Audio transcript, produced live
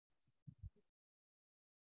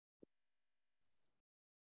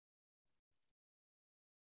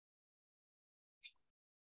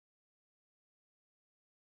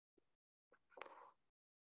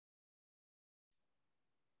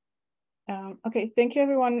Okay, thank you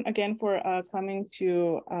everyone again for coming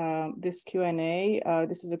to this Q&A.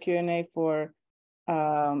 This is a Q&A for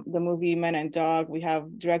the movie Men and Dog. We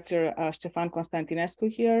have director Stefan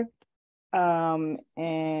Constantinescu here.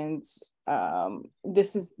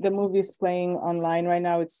 This is the movie is playing online right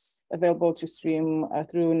now. It's available to stream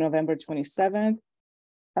through November 27th.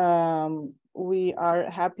 We are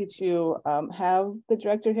happy to have the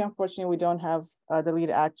director here. Unfortunately, we don't have the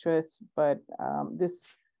lead actress, but this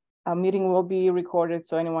meeting will be recorded,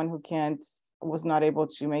 so anyone who was not able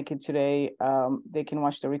to make it today, they can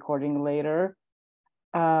watch the recording later.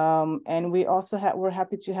 And we also we're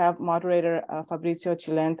happy to have moderator Fabrizio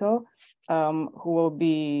Cilento, who will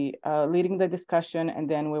be leading the discussion, and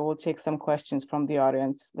then we will take some questions from the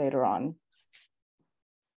audience later on.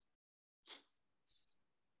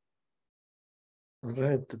 All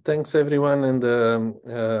right, thanks everyone, and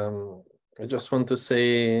I just want to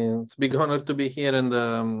say it's a big honor to be here, and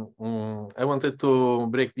I wanted to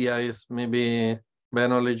break the ice maybe by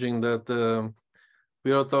acknowledging that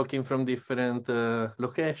we are talking from different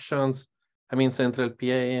locations. I mean, Central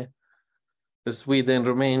PA, Sweden,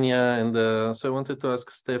 Romania, and so I wanted to ask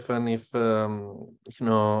Stefan if, you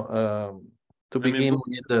know, to begin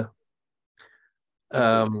with,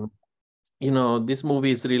 you know, this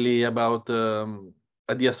movie is really about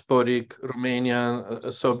a diasporic Romanian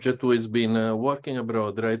subject who has been working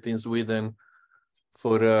abroad, right, in Sweden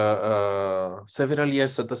for several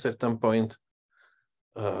years. At a certain point,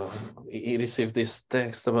 he received this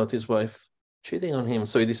text about his wife cheating on him,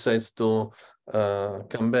 so he decides to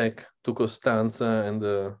come back to Constanța and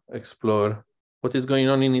explore what is going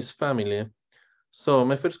on in his family. So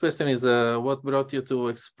my first question is, what brought you to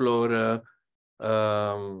explore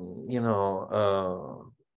you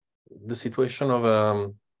know, the situation of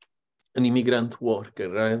an immigrant worker,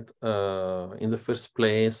 right, in the first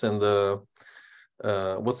place, and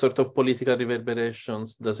what sort of political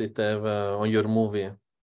reverberations does it have on your movie?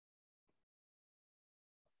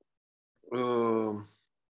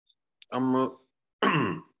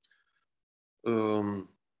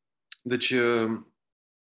 Deci,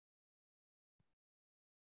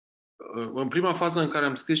 în prima fază în care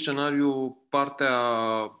am scris scenariul, partea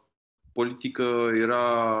politică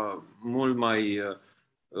era mult mai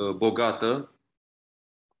bogată.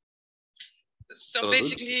 So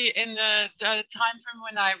basically, in the time from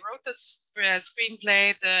when I wrote the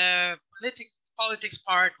screenplay, the politics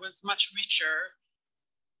part was much richer.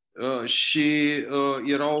 Și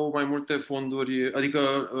erau mai multe fonduri,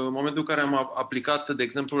 adică în momentul în care am aplicat, de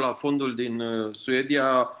exemplu, la fondul din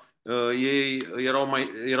Suedia, ei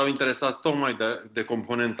erau interesați tocmai de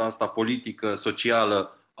componenta asta politică,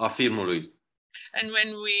 socială a filmului. And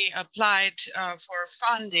when we applied for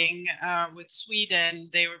funding with Sweden,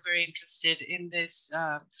 they were very interested in this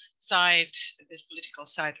side, this political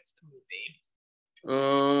side of the movie.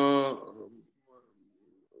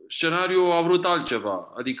 Scenariul a vrut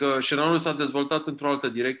altceva, adică scenariul s-a dezvoltat într-o altă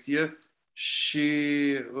direcție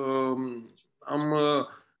și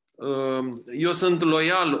eu sunt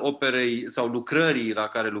loial operei sau lucrării la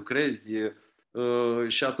care lucrezi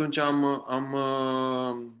și atunci am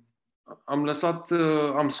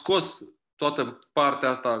scos toată partea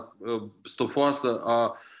asta stufoasă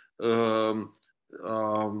a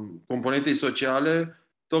componentei sociale,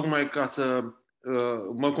 tocmai ca să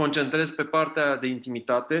mă concentrez pe partea de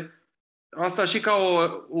intimitate. Asta și ca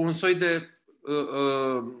un soi de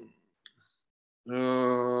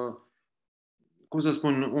cum să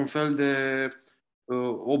spun, un fel de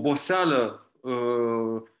oboseală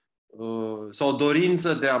sau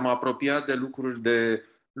dorință de a mă apropia de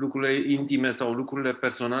lucrurile intime sau lucrurile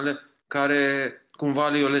personale care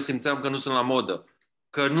cumva eu le simțeam că nu sunt la modă,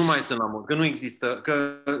 că nu mai sunt la modă, că nu există,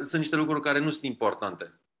 că sunt niște lucruri care nu sunt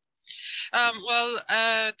importante.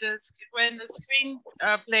 When the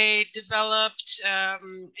screenplay developed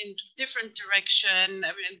into different direction,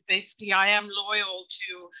 I mean, basically I am loyal to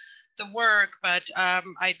the work, but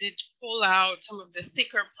I did pull out some of the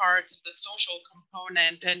thicker parts of the social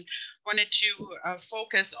component and wanted to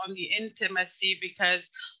focus on the intimacy, because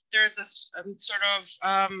there's a sort of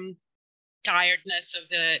tiredness of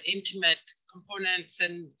the intimate components,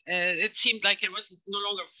 and it seemed like it was no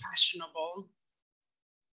longer fashionable.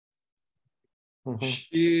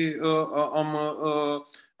 Și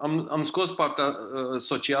am scos partea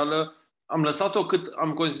socială, am lăsat-o cât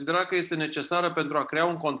am considerat că este necesară pentru a crea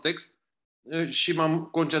un context și m-am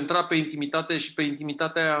concentrat pe intimitate și pe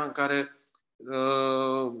intimitatea aia în care,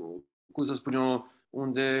 cum să spun eu,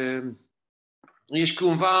 unde ești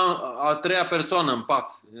cumva a treia persoană în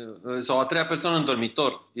pat sau a treia persoană în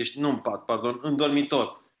dormitor. Nu în pat, pardon, în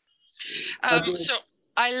dormitor.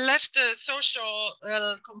 I left the social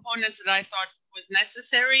components that I thought was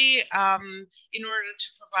necessary in order to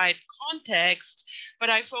provide context, but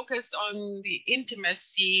I focused on the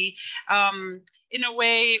intimacy in a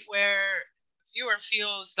way where the viewer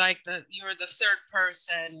feels like you're the third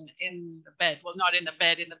person in the bed. Well, not in the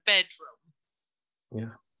bed, in the bedroom.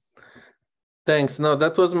 Yeah. Thanks. No,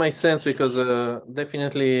 that was my sense, because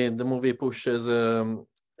definitely the movie pushes,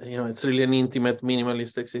 you know, it's really an intimate,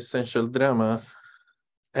 minimalist, existential drama.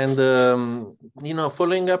 And, you know,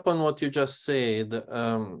 following up on what you just said,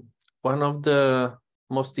 one of the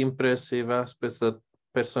most impressive aspects that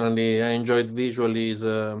personally I enjoyed visually is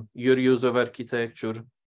your use of architecture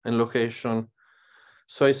and location.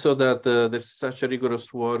 So I saw that there's such a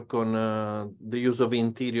rigorous work on the use of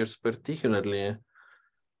interiors particularly.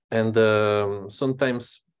 And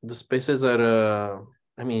sometimes the spaces are,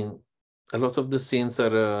 I mean, a lot of the scenes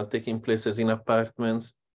are taking places in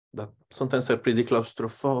apartments that sometimes are pretty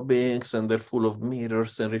claustrophobic, and they're full of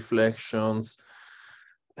mirrors and reflections.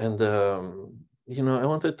 And, you know, I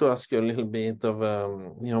wanted to ask you a little bit of,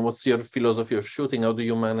 you know, what's your philosophy of shooting? How do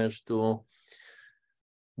you manage to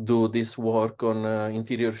do this work on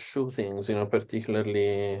interior shootings, you know,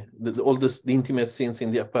 particularly all the intimate scenes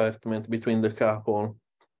in the apartment between the couple?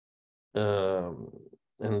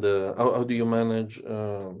 And how do you manage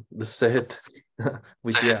the set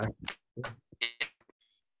with the act?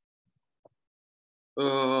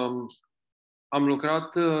 Am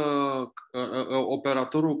lucrat,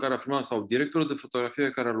 operatorul care a filmat sau directorul de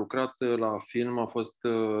fotografie care a lucrat la film a fost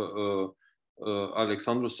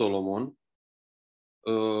Alexandru Solomon,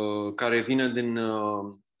 care vine din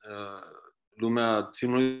lumea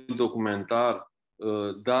filmului documentar,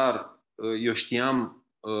 dar eu știam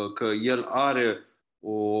că el are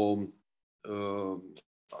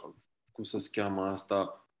cum să se cheamă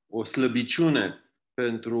asta, o slăbiciune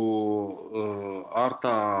pentru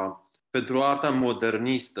arta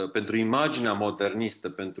modernistă, pentru imaginea modernistă,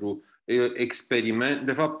 pentru experiment,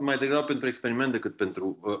 de fapt mai degrabă pentru experiment decât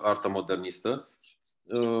pentru arta modernistă.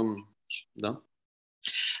 Da?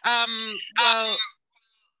 Well,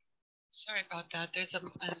 sorry about that. There's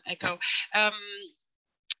an echo.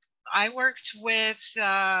 I worked with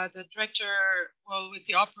the director, with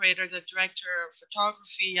the operator, the director of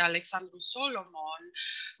photography, Alexandru Solomon,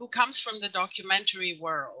 who comes from the documentary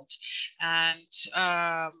world, and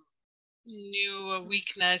knew a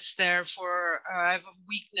weakness there for, I have a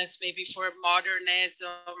weakness maybe for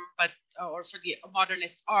modernism, but or for the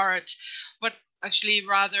modernist art, but actually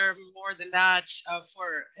rather more than that for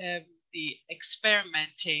the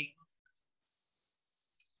experimenting.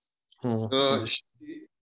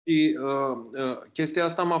 Și chestia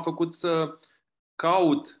asta m-a făcut să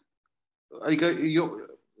caut, adică eu,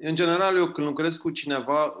 în general, eu când lucrez cu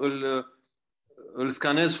cineva, îl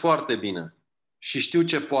scanez foarte bine și știu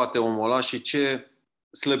ce poate omul ăla și ce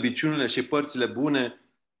slăbiciunile și părțile bune,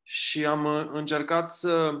 și am încercat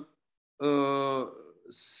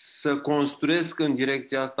să construiesc în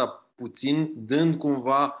direcția asta puțin, dând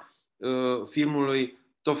cumva filmului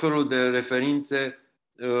tot felul de referințe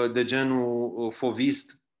de genul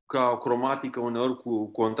fovist, ca cromatică, uneori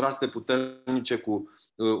cu contraste puternice, cu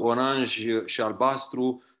oranj și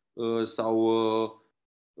albastru, sau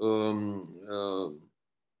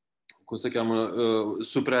cum se cheamă,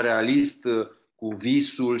 suprarealist, cu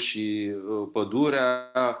visul și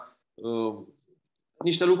pădurea.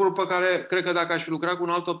 Niște lucruri pe care cred că dacă aș fi lucrat cu un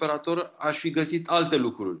alt operator, aș fi găsit alte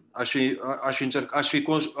lucruri. Aș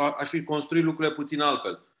fi construit lucrurile puțin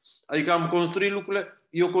altfel. Adică am construit lucrurile,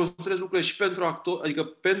 eu construiesc lucrurile și pentru actori, adică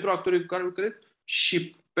pentru actorii cu care lucrez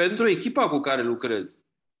și pentru echipa cu care lucrez.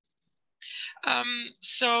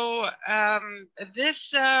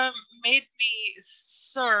 This made me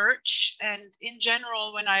search, and in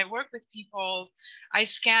general, when I work with people, I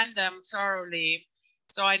scan them thoroughly,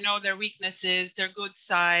 so I know their weaknesses, their good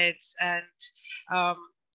sides, and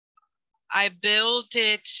I built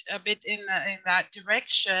it a bit in that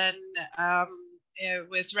direction.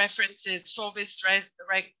 With references, Fovist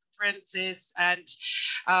references, and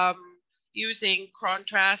using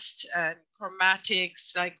contrast and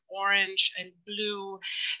chromatics like orange and blue,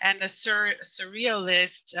 and a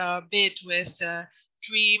surrealist bit with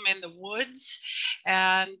Dream in the Woods.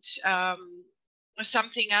 And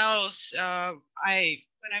something else,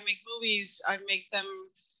 when I make movies, I make them,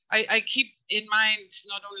 I keep in mind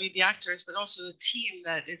not only the actors, but also the team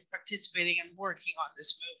that is participating and working on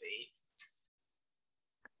this movie.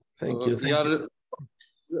 Thank you.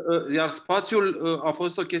 Iar spațiul a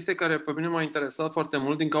fost o chestie care pe mine m-a interesat foarte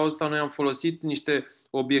mult. Din cauza asta noi am folosit niște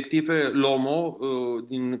obiective Lomo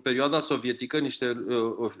din perioada sovietică, niște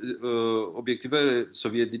obiective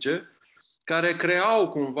sovietice care creau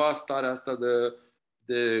cumva starea asta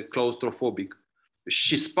de claustrofobic.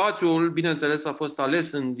 Și spațiul, bineînțeles, a fost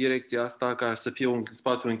ales în direcția asta ca să fie un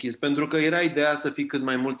spațiu închis, pentru că era ideea să fii cât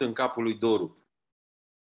mai mult în capul lui Doru.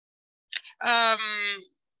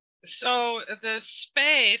 So the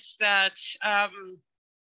space that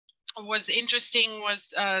was interesting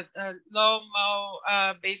was Lomo,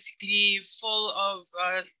 basically full of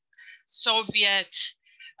Soviet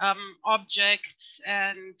objects,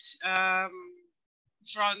 and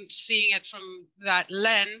from seeing it from that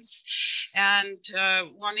lens, and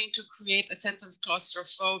wanting to create a sense of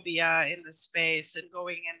claustrophobia in the space and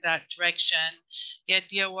going in that direction. The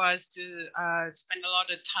idea was to spend a lot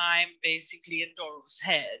of time basically in Doru's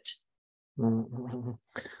head.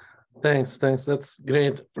 Thanks, that's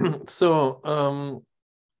great. So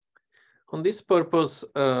on this purpose,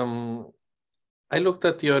 I looked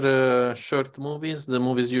at your short movies, the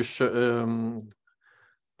movies you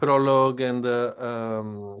Prologue and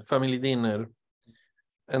Family Dinner.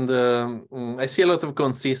 And I see a lot of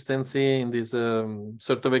consistency in this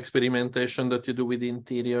sort of experimentation that you do with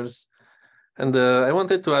interiors. And I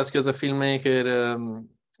wanted to ask you as a filmmaker,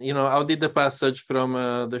 you know, how did the passage from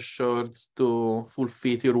the shorts to Full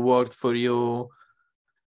Feet your work for you,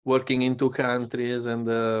 working in 2 countries, and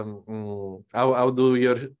how do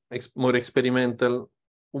your more experimental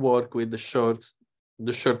work with the shorts,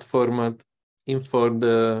 the short format, informed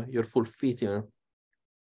your Full Feature?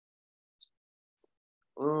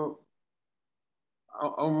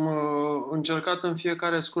 Am încercat în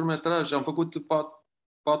fiecare scurtmetraj, am făcut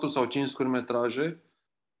 4 sau 5 scurtmetraje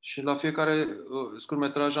și la fiecare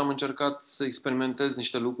scurtmetraj am încercat să experimentez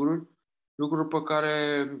niște lucruri pe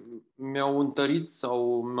care mi-au întărit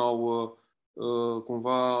sau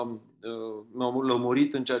mi-au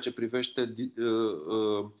lămurit în ceea ce privește,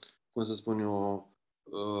 cum să spun eu,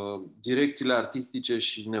 direcțiile artistice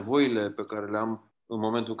și nevoile pe care le am în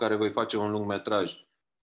momentul în care voi face un lungmetraj.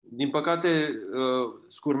 Din păcate,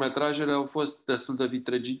 scurtmetrajele au fost destul de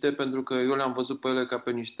vitregite pentru că eu le-am văzut pe ele ca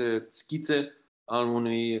pe niște schițe al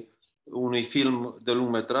unui film de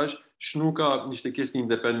lungmetraj și nu ca niște chestii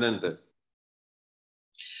independente.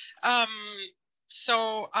 I've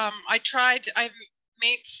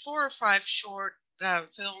made 4 or 5 short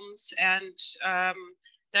films, and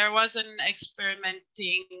there was an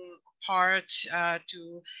experimenting part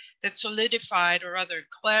that solidified, or rather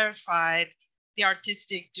clarified, the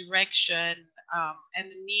artistic direction and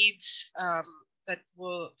the needs that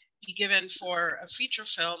will be given for a feature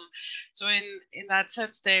film. So in that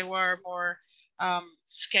sense, they were more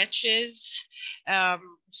sketches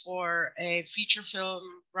for a feature film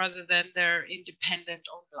rather than their independent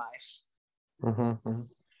own life. Mm-hmm.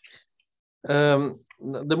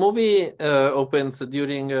 The movie opens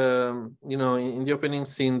during, you know, in the opening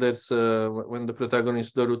scene, there's when the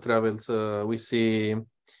protagonist Doru travels, we see,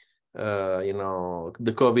 you know,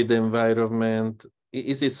 the COVID environment.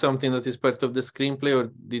 Is it something that is part of the screenplay,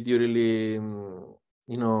 or did you really,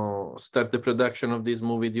 you know, start the production of this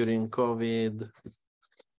movie during COVID?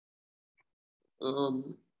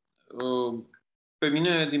 Pe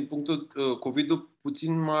mine, din punctul COVID-ul,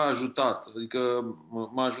 puțin m-a ajutat. Adică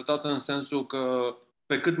m-a ajutat în sensul că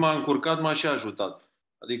pe cât m-a încurcat, m-a și ajutat.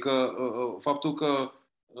 Adică faptul că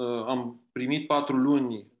am primit 4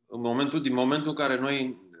 luni, din momentul în care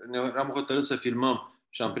noi ne-am hotărât să filmăm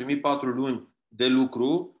și am primit 4 luni de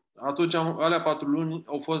lucru, atunci alea 4 luni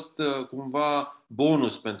au fost cumva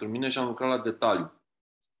bonus pentru mine și am lucrat la detaliu.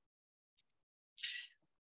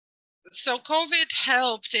 So COVID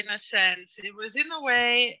helped in a sense. It was in a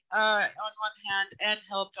way on one hand and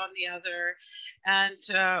helped on the other. And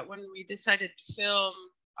when we decided to film,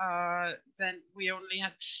 then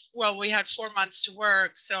we had 4 months to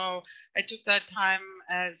work. So I took that time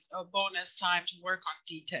as a bonus time to work on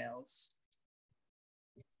details.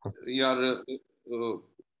 Iar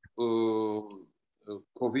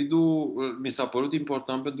COVID-ul mi s-a părut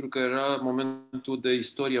important pentru că era momentul de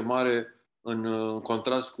istorie mare în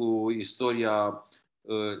contrast cu istoria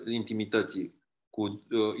intimității, cu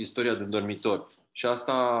istoria din dormitor. Și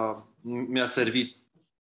asta mi-a servit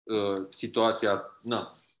situația,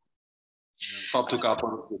 faptul că a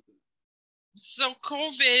apărut. So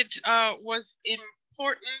COVID was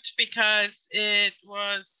important because it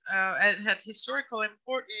had historical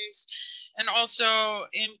importance, and also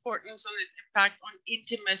importance on its impact on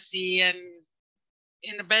intimacy and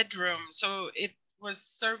in the bedroom. So it was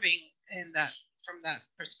serving from that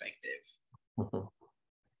perspective.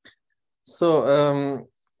 So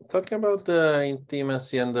talking about the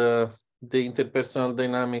intimacy and the interpersonal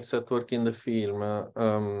dynamics at work in the film,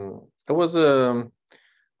 I was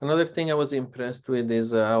another thing I was impressed with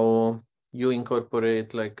is how you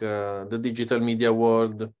incorporate like the digital media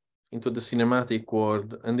world into the cinematic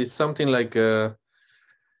world, and it's something like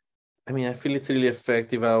I mean, I feel it's really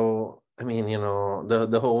effective how, I mean, you know,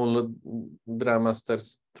 the whole drama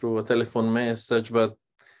starts through a telephone message, but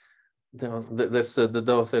there's the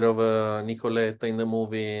daughter of Nicoletta in the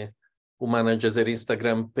movie who manages her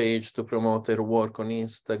Instagram page to promote her work on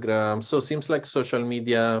Instagram. So it seems like social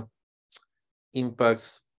media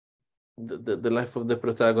impacts the life of the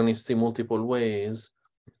protagonist in multiple ways.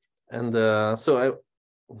 And so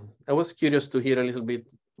I was curious to hear a little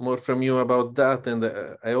bit more from you about that. And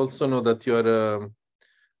I also know that you're a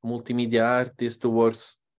multimedia artist who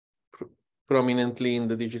works prominently in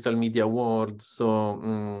the digital media world.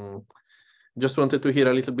 So just wanted to hear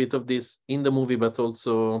a little bit of this in the movie, but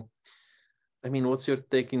also, I mean, what's your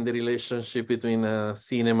take in the relationship between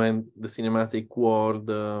cinema and the cinematic world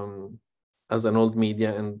as an old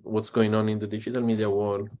media and what's going on in the digital media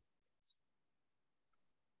world?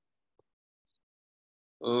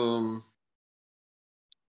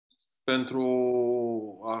 Pentru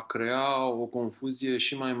a crea o confuzie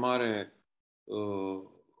și mai mare,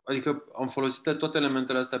 adică am folosit toate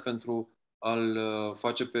elementele astea pentru a-l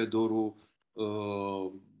face pe Doru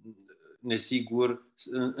nesigur,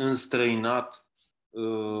 înstrăinat,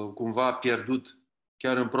 cumva pierdut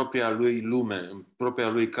chiar în propria lui lume, în propria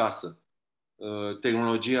lui casă.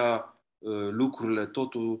 Tehnologia, lucrurile,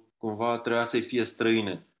 totul cumva trebuia să-i fie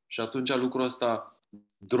străine. Și atunci lucrul ăsta,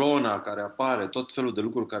 drona care apare, tot felul de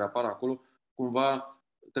lucruri care apar acolo, cumva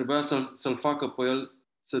trebuia să-l facă pe el,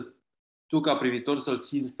 tu ca privitor să-l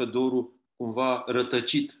simți pe Doru cumva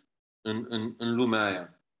rătăcit în lumea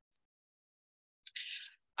aia.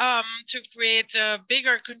 To create a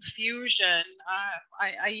bigger confusion,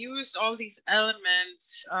 I use all these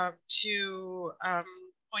elements to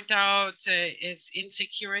point out his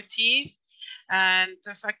insecurity and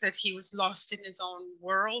the fact that he was lost in his own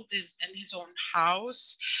world, in his own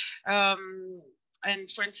house. And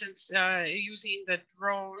for instance, using the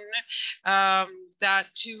drone, that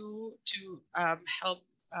to help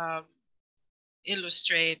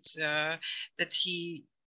illustrate that he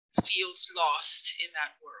feels lost in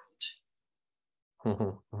that world.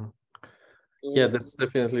 Mm-hmm. Yeah, that's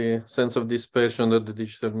definitely sense of dispersion of the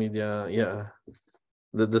digital media. Yeah,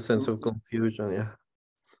 the sense of confusion. Yeah.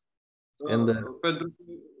 And pentru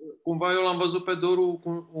cumva eu l-am văzut pe Doru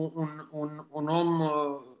un om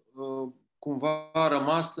cumva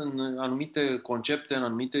rămas în anumite concepte, în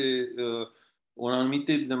un anumit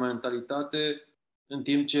tip de mentalitate, în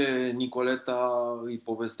timp ce Nicoleta îi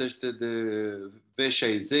povestește de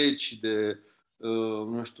V60, de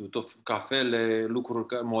nu știu, tot cafele,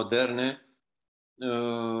 lucruri moderne.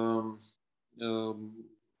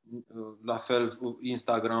 La fel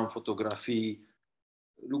Instagram, fotografii,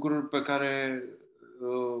 lucruri pe care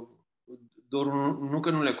Doru nu că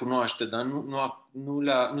nu le cunoaște, dar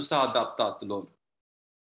nu s-a adaptat lor.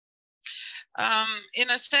 In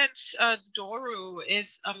a sense, Doru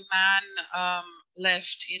is a man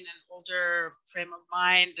left in an older frame of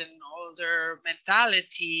mind and older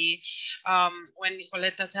mentality. When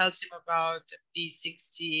Nicoletta tells him about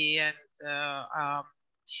B60 and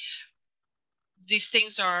these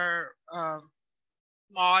things are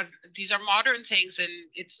these are modern things, and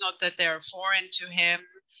it's not that they're foreign to him,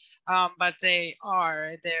 but they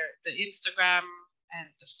are. They're the Instagram and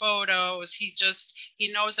the photos. He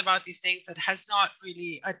knows about these things that has not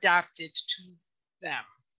really adapted to them.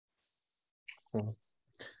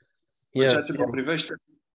 Yes.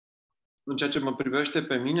 În ceea ce mă privește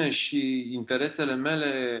pe mine și interesele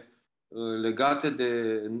mele legate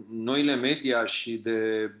de noile media și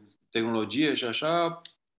de tehnologie și așa,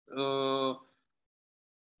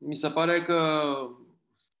 mi se pare că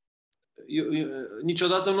eu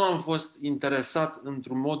niciodată nu am fost interesat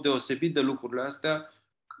într-un mod deosebit de lucrurile astea,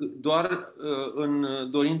 doar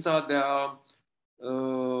în dorința de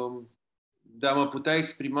a mă putea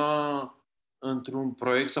exprima într-un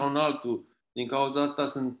proiect sau în altul. Din cauza asta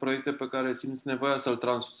sunt proiecte pe care simți nevoia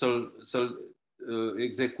să-l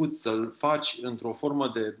execuți, să-l faci într-o formă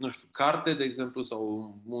de, nu știu, carte, de exemplu,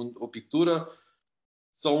 sau o pictură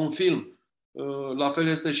sau un film. La fel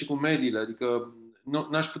este și cu mediile, adică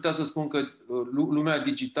n-aș putea să spun că lumea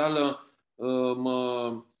digitală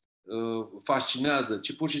mă fascinează,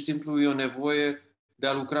 ci pur și simplu e o nevoie de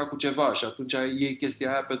a lucra cu ceva și atunci iei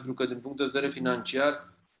chestia aia pentru că din punct de vedere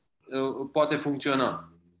financiar poate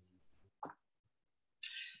funcționa.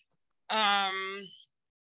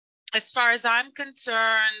 As far as I'm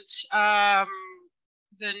concerned,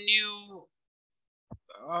 the new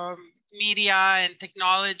media and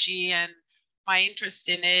technology and my interest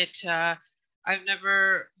in it, I've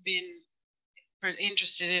never been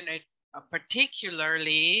interested in it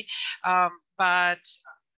particularly, but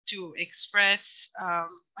to express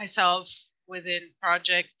myself within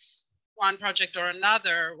projects, one project or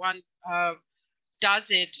another. One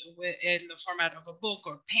does it in the format of a book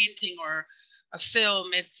or painting or a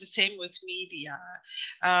film. It's the same with media.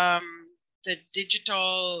 The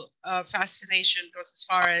digital fascination goes as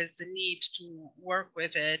far as the need to work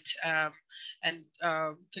with it, and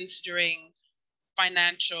considering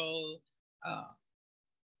financial,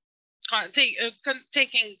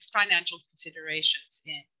 taking financial considerations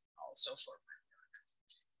in also for my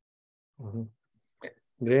work.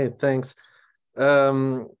 Great, thanks.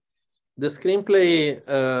 The screenplay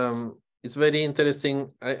is very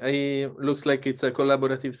interesting. I looks like it's a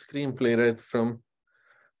collaborative screenplay, right, from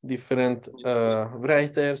different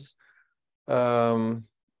writers.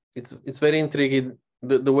 It's very intriguing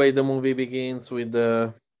the way the movie begins with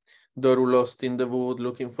Doru lost in the wood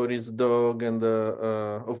looking for his dog, and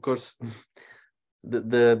of course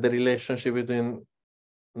the relationship between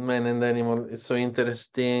man and animal is so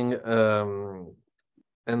interesting,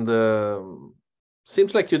 and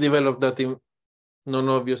seems like you developed that in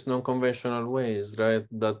non-obvious, non-conventional ways, right?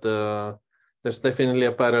 That there's definitely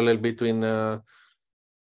a parallel between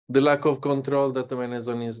the lack of control that the man has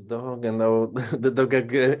on his dog, and how the dog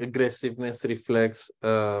aggressiveness reflects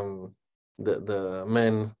the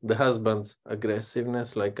husband's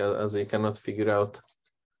aggressiveness, like as he cannot figure out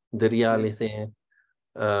the reality.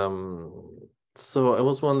 So I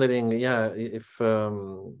was wondering, yeah, if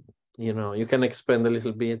you know, you can expand a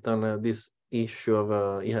little bit on this issue of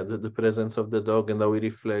the presence of the dog and how it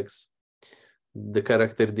reflects the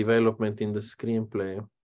character development in the screenplay.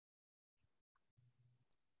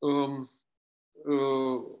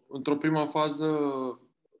 Într-o prima fază,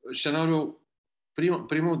 scenariul,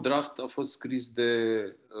 primul draft a fost scris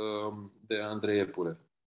de Andrei Epure.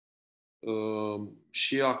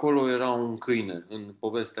 Și acolo era un câine în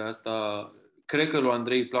povestea asta. Cred că lui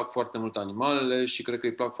Andrei îi plac foarte mult animalele și cred că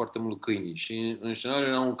îi plac foarte mult câinii. Și în scenariu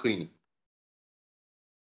era un câine.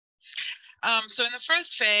 So in the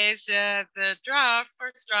first phase, the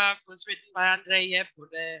first draft was written by Andrei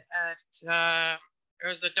Epure, and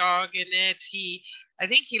there's a dog in it. I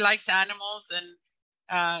think he likes animals and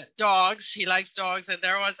dogs. He likes dogs, and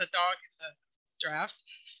there was a dog in the draft.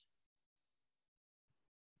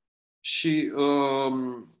 Și,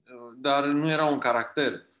 dar nu era un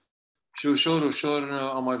caracter. Și ușor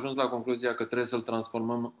am ajuns la concluzia că trebuie să-l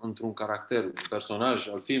transformăm într-un caracter, un personaj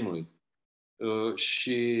al filmului.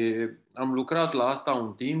 Și am lucrat la asta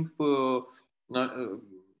un timp,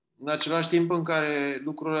 în același timp în care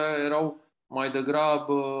lucrurile erau mai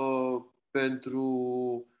degrabă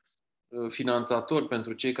pentru finanțatori,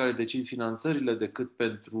 pentru cei care decid finanțările, decât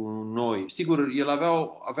pentru noi. Sigur, el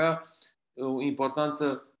avea o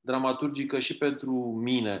importanță dramaturgică și pentru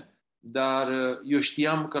mine, dar eu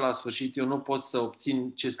știam că la sfârșit eu nu pot să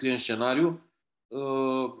obțin ce scrie în scenariu,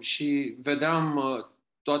 și vedeam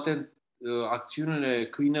toate acțiunile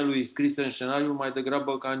câinelui scrise în scenariu mai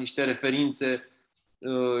degrabă ca niște referințe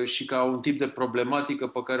și ca un tip de problematică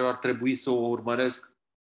pe care ar trebui să o urmăresc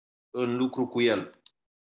în lucru cu el.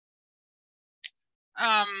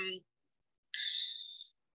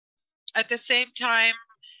 At the same time,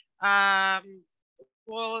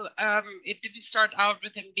 it didn't start out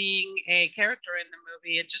with him being a character in the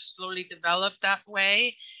movie. It just slowly developed that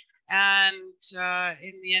way. And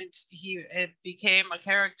in the end, it became a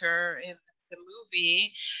character in the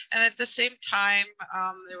movie. And at the same time,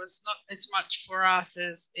 there was not as much for us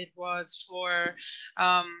as it was for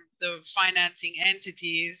the financing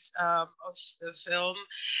entities of the film.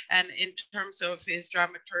 And in terms of his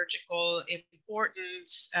dramaturgical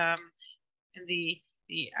importance and the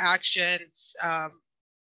actions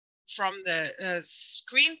from the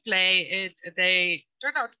screenplay, they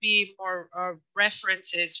turned out to be more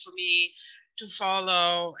references for me to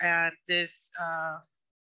follow, and this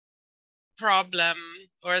problem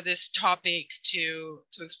or this topic to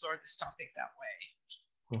explore this topic that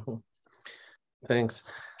way. Mm-hmm. Thanks.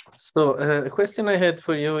 So a question I had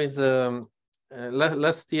for you is,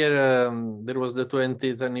 last year there was the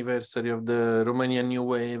 20th anniversary of the Romanian New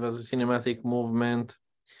Wave as a cinematic movement.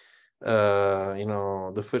 You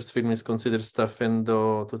know, the first film is considered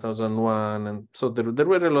Stafendo 2001, and so there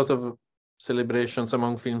were a lot of celebrations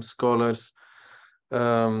among film scholars.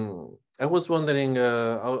 I was wondering,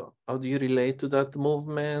 how do you relate to that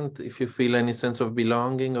movement? If you feel any sense of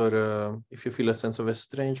belonging, or if you feel a sense of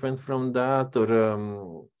estrangement from that, or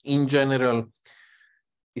in general,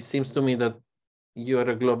 it seems to me that you are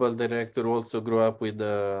a global director who also grew up with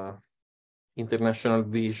international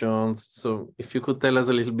visions. So if you could tell us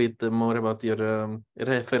a little bit more about your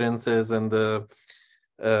references and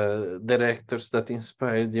directors that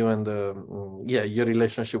inspired you, and yeah, your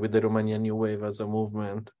relationship with the Romanian New Wave as a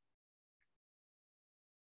movement?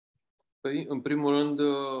 Păi, în primul rând,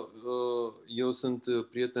 eu sunt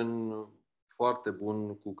prieten foarte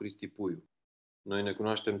bun cu Cristi Puiu. Noi ne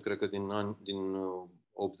cunoaștem, cred că din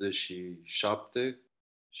 87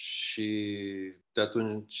 și de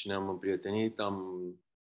atunci ne-am împrietenit, am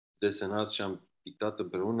desenat și am pictat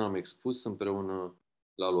împreună, am expus împreună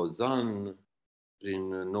la Lausanne prin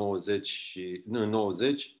 90.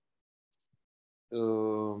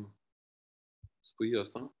 Spui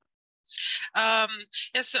asta?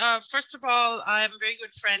 Yes, first of all, I'm very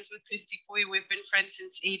good friends with Cristi Pui. We've been friends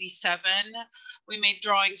since '87. We made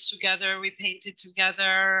drawings together, we painted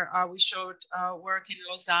together, we showed work in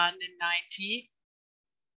Lausanne in '90.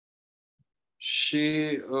 Și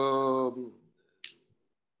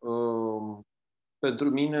pentru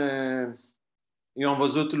mine, eu am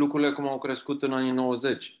văzut lucrurile cum au crescut în anii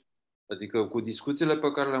 90. Adică cu discuțiile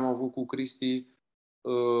pe care le-am avut cu Cristi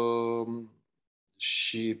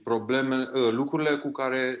și lucrurile cu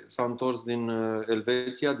care s-a întors din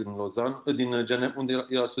Elveția, din Lausanne, din Geneva, unde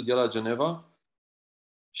el a studiat la Geneva.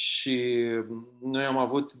 Și noi am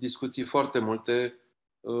avut discuții foarte multe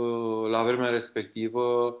la vremea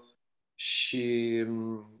respectivă și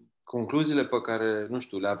concluziile pe care, nu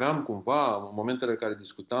știu, le aveam cumva în momentele în care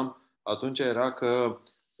discutam, atunci era că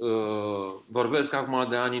vorbesc acum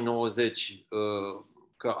de anii 90,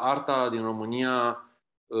 că arta din România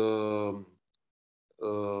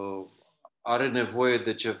are nevoie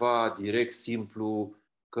de ceva direct, simplu,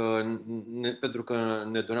 pentru că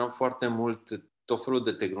ne doream foarte mult tot felul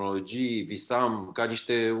de tehnologii, visam ca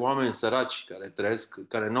niște oameni săraci care trăiesc,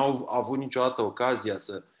 care n-au avut niciodată ocazia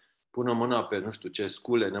să pună mâna pe nu știu ce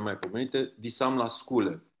scule nemaipomenite, visam la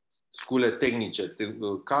scule tehnice,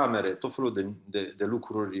 camere, tot felul de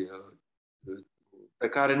lucruri pe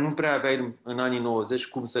care nu prea aveai în anii 90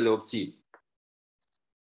 cum să le obții.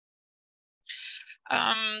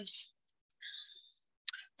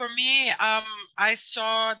 For me, I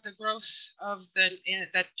saw the growth of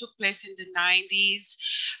that took place in the '90s,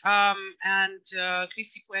 and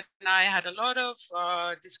Cristi Pui and I had a lot of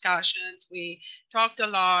discussions. We talked a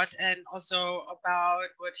lot, and also about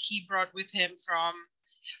what he brought with him from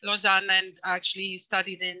Lausanne, and actually he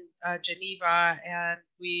studied in Geneva, and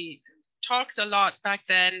we talked a lot back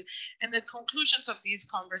then. And the conclusions of these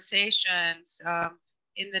conversations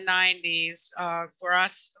in the '90s for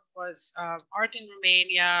us was art in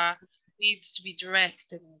Romania needs to be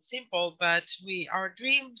direct and simple, but our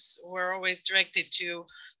dreams were always directed to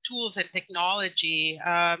tools and technology,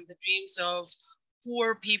 the dreams of poor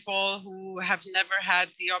people who have never had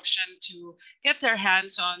the option to get their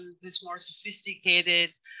hands on this more sophisticated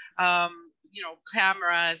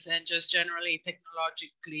cameras and just generally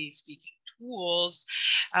technologically speaking tools,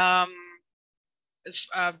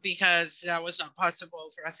 because that was not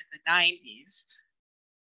possible for us in the '90s.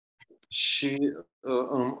 Și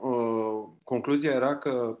concluzia era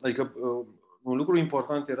că, adică un lucru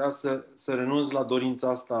important era să renunți la dorința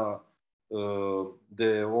asta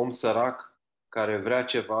de om sărac care vrea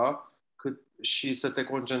ceva și să te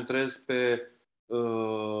concentrezi pe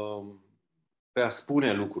a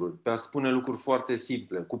spune lucruri foarte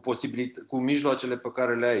simple, cu mijloacele pe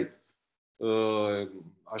care le ai.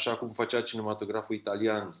 Așa cum făcea cinematograful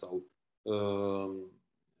italian sau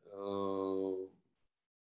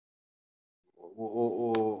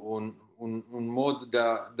un mod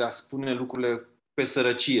de a spune lucrurile pe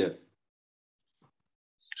sărăcie.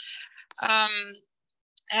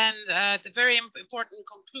 And the very important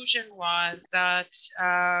conclusion was that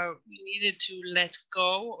we needed to let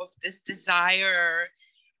go of this desire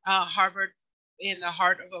harbored in the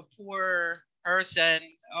heart of a poor person,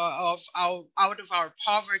 out of our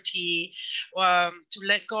poverty, to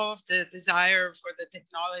let go of the desire for the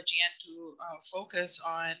technology and to focus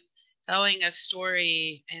on telling a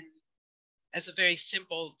story as a very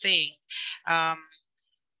simple thing,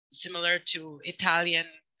 similar to Italian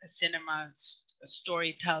cinema's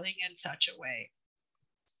storytelling in such a way.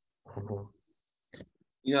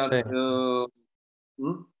 Iar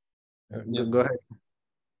Go ahead.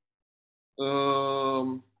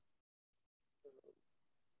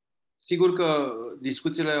 Sigur că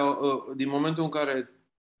discuțiile din momentul în care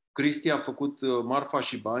Cristi a făcut Marfa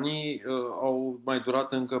și banii au mai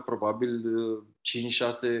durat încă probabil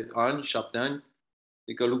 5-6 ani, 7 ani.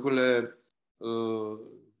 Adică lucrurile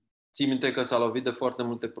țin minte că s-a lovit de foarte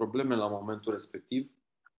multe probleme la momentul respectiv.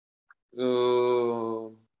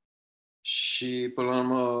 Și până la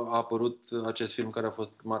urmă a apărut acest film care a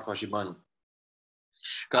fost Marfa și banii.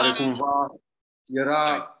 Care cumva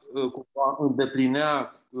era,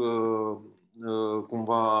 îndeplinea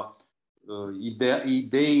cumva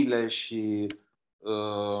ideile și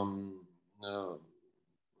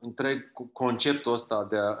întreg conceptul ăsta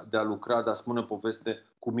de a lucra, de a spune poveste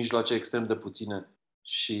cu mijloace extrem de puține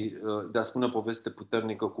și de a spune poveste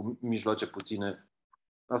puternică cu mijloace puține.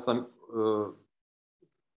 Asta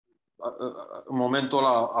în momentul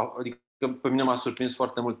ăla, adică pe mine m-a surprins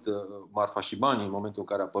foarte mult Marfa și Banii în momentul în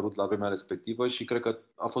care a apărut la vremea respectivă și cred că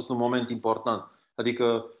a fost un moment important.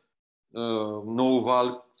 Adică noul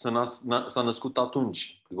val s-a născut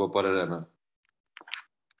atunci, după părerea mea.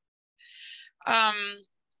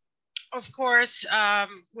 Of course,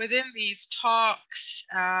 within these talks,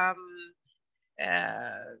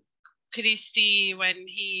 Cristi, when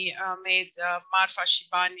he made Marfa și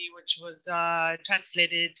Banii, which was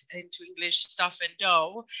translated into English, Stuff and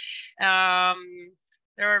Dough,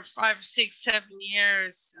 there are 5, 6, 7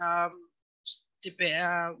 years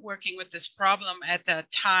working with this problem at that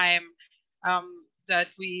time that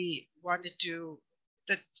we wanted to,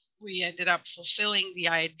 that we ended up fulfilling the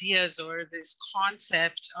ideas or this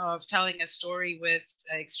concept of telling a story with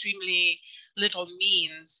extremely little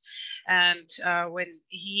means. And when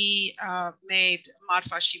he made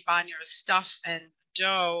Marfa și Banii, or Stuff and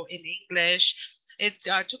Dough in English, it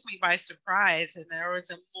took me by surprise, and there was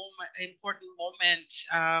an important moment,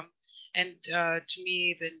 and to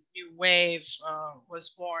me the new wave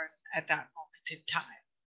was born at that moment in time.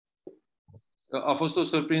 A fost o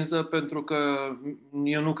surpriză pentru că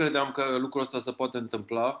eu nu credeam că lucrul ăsta se poate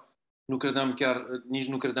întâmpla. Nici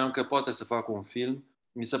nu credeam că poate să fac un film.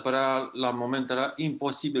 Mi se părea la momentul ăla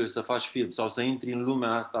imposibil să faci film sau să intri în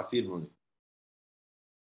lumea asta a filmului.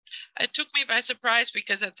 It took me by surprise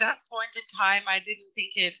because at that point in time I didn't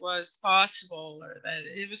think it was possible, or that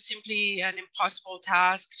it was simply an impossible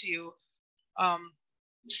task to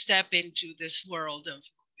step into this world of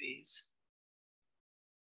movies.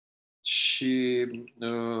 Și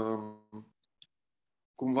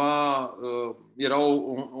cumva era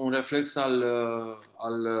un reflex al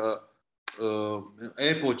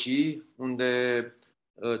epocii unde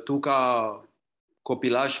tu ca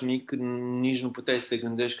copilaș mic nici nu puteai să te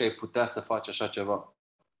gândești că ai putea să faci așa ceva.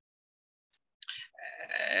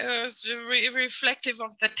 It was reflective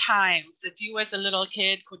of the times that you as a little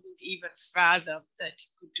kid couldn't even fathom that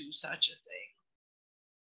you could do such a thing.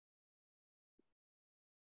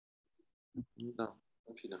 Da,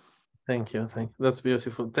 în fine. Thank you. That's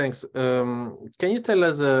beautiful. Thanks. Can you tell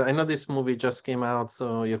us, I know this movie just came out,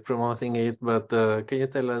 so you're promoting it, but can you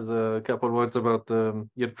tell us a couple words about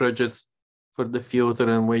your projects for the future,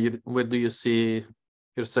 and where do you see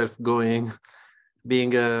yourself going,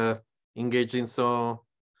 being engaged in so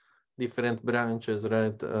different branches,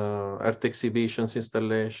 right? Art exhibitions,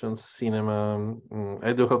 installations, cinema.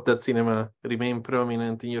 I do hope that cinema remain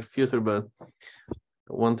prominent in your future, but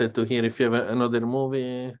wanted to hear if you have another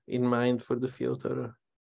movie in mind for the future.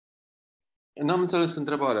 N-am înțeles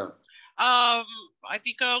întrebarea.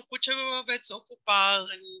 Adică cu ce vă veți ocupa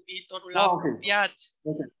în viitorul apropiat?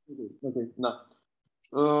 Ok, da.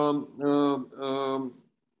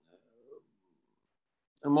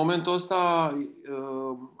 În momentul ăsta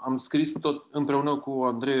am scris tot împreună cu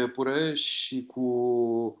Andrei Epure și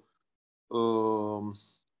cu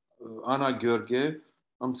Ana Gheorghe.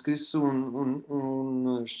 Am scris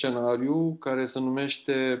un scenariu care se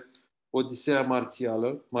numește Odiseea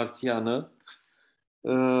marțiană,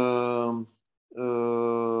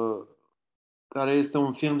 care este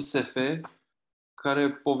un film SF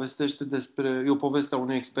care povestește e o poveste a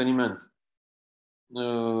unui experiment.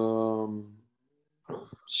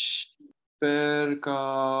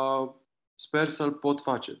 Sper să-l pot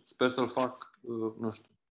face. Sper să-l fac, nu știu,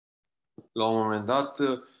 la un moment dat.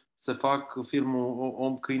 Să fac filmul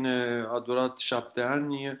Om Câine a durat 7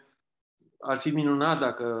 ani. Ar fi minunat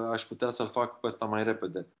dacă aș putea să-l fac pe ăsta mai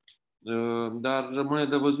repede. Dar rămâne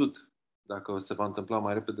de văzut dacă se va întâmpla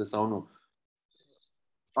mai repede sau nu.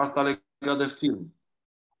 Asta legat de film.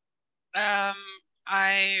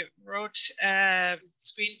 I wrote a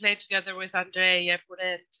screenplay together with Andrei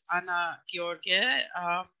Epure and Ana Gheorghe.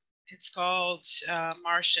 It's called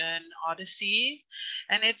Martian Odyssey,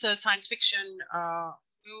 and it's a science fiction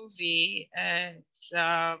movie. It's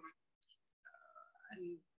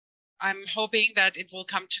and I'm hoping that it will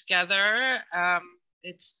come together.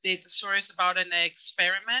 The story is about an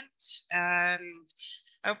experiment, and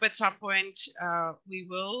I hope at some point we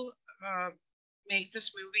will make this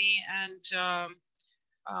movie. And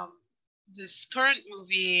this current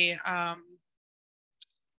movie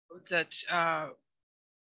that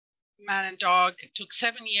Man and Dog took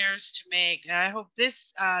 7 years to make, and I hope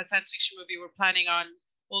this science fiction movie we're planning on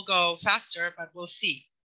will go faster, but we'll see.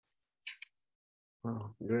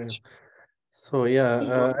 Oh, great. So yeah,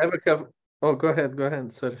 I have a couple. Oh, go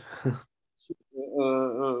ahead, sorry.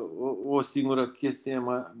 O singură chestie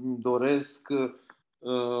mai îmi doresc,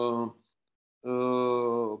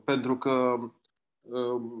 pentru că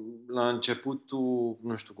la începutul,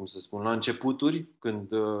 nu știu cum să spun, la începuturi,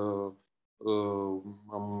 când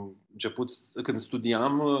am început, când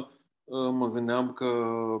studiam, mă gândeam că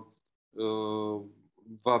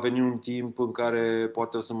va veni un timp în care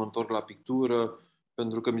poate o să mă întorc la pictură,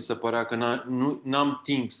 pentru că mi se părea că n-am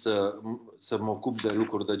timp să mă ocup de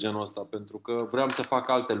lucruri de genul ăsta, pentru că vreau să fac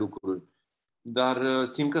alte lucruri. Dar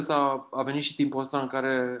simt că a venit și timpul ăsta în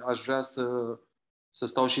care aș vrea să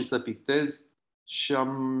stau și să pictez și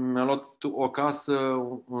mi-am luat o casă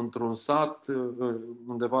într-un sat,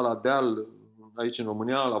 undeva la deal, aici în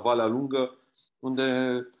România, la Valea Lungă,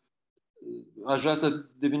 unde aș vrea să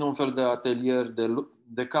devină un fel de atelier,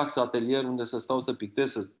 de casă atelier, unde să stau să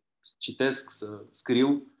pictez, să citesc, să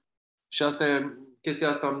scriu. Și chestia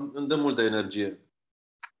asta îmi dă multă energie.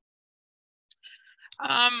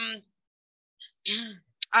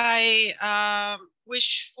 I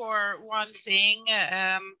wish for one thing.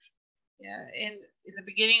 In the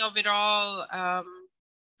beginning of it all,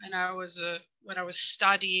 when I was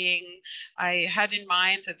studying, I had in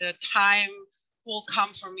mind that the time will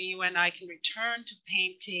come for me when I can return to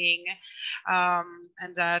painting,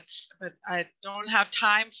 but I don't have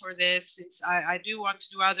time for this since I do want to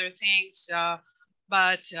do other things.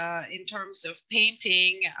 But in terms of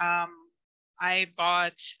painting, I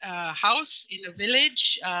bought a house in a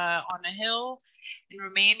village on a hill in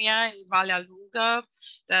Romania, in Valea Lungă,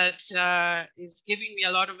 that is giving me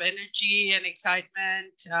a lot of energy and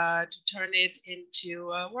excitement to turn it into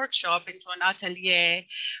a workshop, into an atelier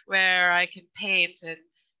where I can paint and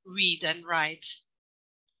read and write.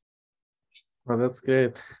 Oh, that's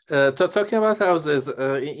great. Talking about houses,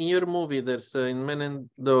 in your movie, there's in Men and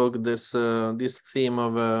Dog, there's this theme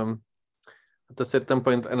of at a certain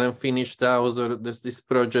point an unfinished house, or there's this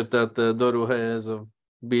project that Doru has of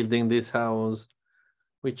building this house,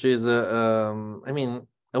 which is, I mean,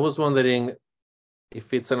 I was wondering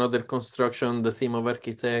if it's another construction, the theme of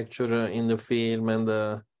architecture in the film and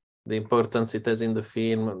the importance it has in the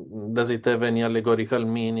film. Does it have any allegorical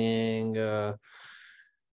meaning? I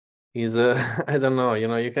don't know,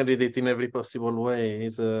 you can read it in every possible way.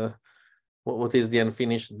 What is the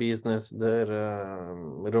unfinished business there?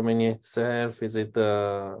 Romania itself? Is it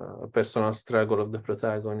a personal struggle of the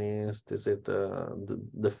protagonist? Is it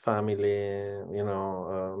the family,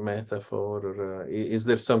 metaphor? Or, is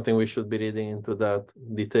there something we should be reading into that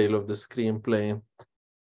detail of the screenplay?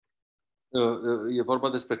 E vorba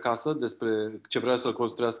despre casă, despre ce vrea să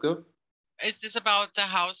construiască? Is this about the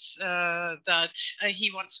house that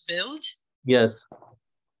he wants to build? Yes.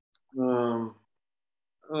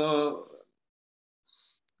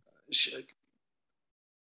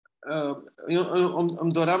 Eu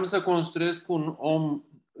îmi doream să construiesc un om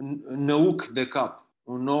năuc de cap.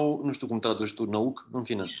 Un nou, nu știu cum traduci tu, năuc, în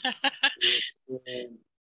fine.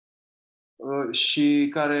 Și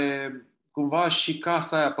care, cumva, și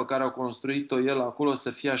casa aia pe care a construit-o el acolo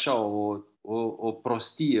să fie așa o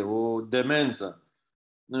prostie, o demență.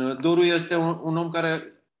 Doru este un om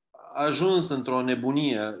care a ajuns într-o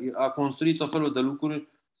nebunie, a construit tot felul de lucruri,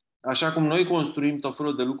 așa cum noi construim tot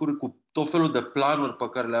felul de lucruri cu tot felul de planuri pe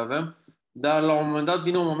care le avem, dar la un moment dat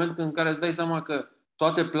vine un moment în care îți dai seama că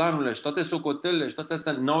toate planurile și toate socotelele și toate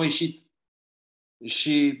astea n-au ieșit.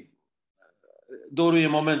 Și Doru e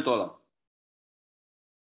momentul ăla.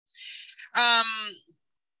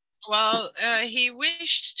 Well, he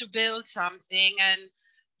wished to build something, and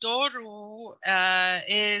Doru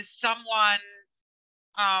is someone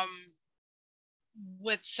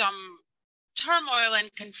with some turmoil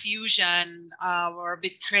and confusion, or a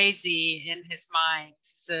bit crazy in his mind.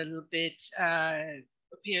 He's a little bit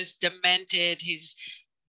appears demented. He's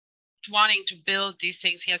wanting to build these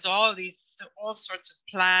things. He has all sorts of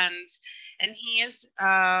plans, and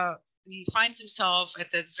he finds himself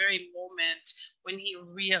at that very moment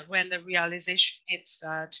when the realization hits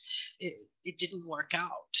that it didn't work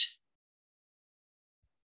out.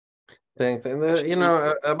 Thanks. And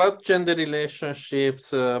about gender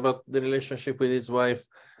relationships, about the relationship with his wife,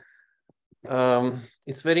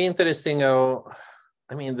 it's very interesting how,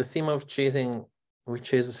 I mean, the theme of cheating,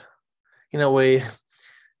 which is in a way,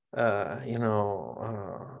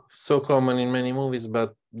 so common in many movies,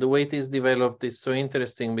 but the way it is developed is so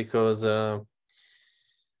interesting because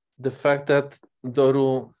the fact that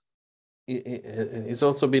Doru is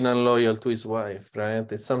also been unloyal to his wife,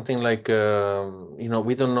 right? It's something like,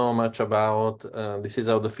 we don't know much about, this is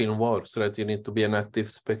how the film works, right? You need to be an active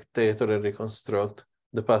spectator and reconstruct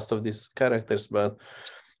the past of these characters. But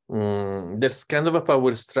there's kind of a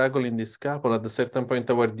power struggle in this couple. At a certain point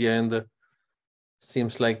toward the end,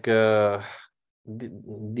 seems like the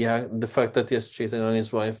fact that he has cheated on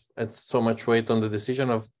his wife adds so much weight on the decision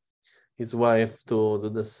of his wife to do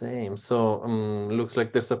the same. So looks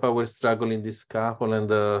like there's a power struggle in this couple, and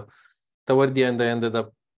toward the end I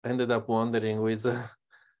ended up wondering who is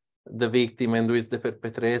the victim and who is the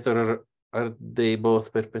perpetrator. Are they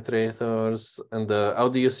both perpetrators? And how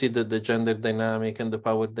do you see the gender dynamic and the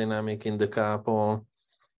power dynamic in the couple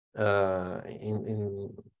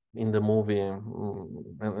in the movie?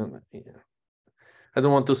 I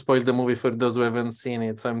don't want to spoil the movie for those who haven't seen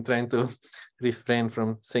it, so I'm trying to refrain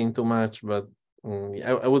from saying too much, but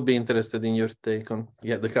I would be interested in your take on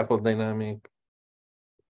the couple dynamic.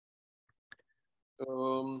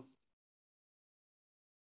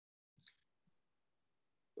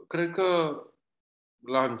 Cred că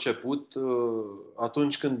la început,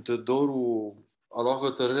 atunci când Doru a luat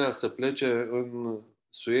hotărârea să plece în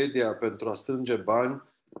Suedia pentru a strânge bani,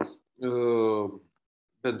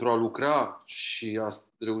 pentru a lucra și a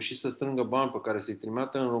reușit să strângă bani pe care să-i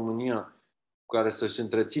trimită în România, cu care să-și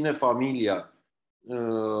întreține familia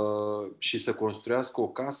și să construiască o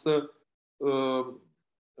casă,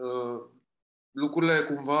 lucrurile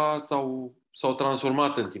cumva s-au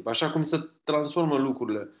transformat în timp. Așa cum se transformă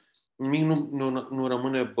lucrurile. Nimic nu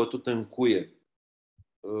rămâne bătut în cuie.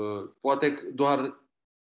 Poate doar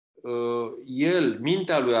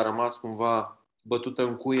mintea lui a rămas cumva bătută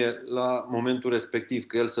în cuie la momentul respectiv,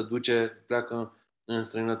 că el se duce, pleacă în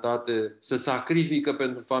străinătate, se sacrifică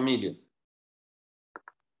pentru familie.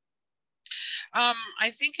 I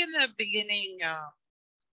think in the beginning,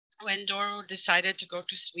 when Doru decided to go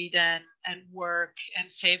to Sweden and work and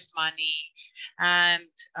save money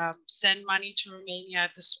and send money to Romania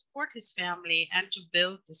to support his family and to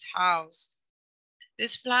build this house,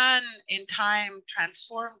 this plan in time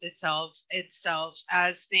transformed itself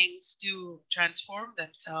as things do transform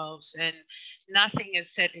themselves, and nothing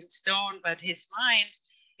is set in stone, but his mind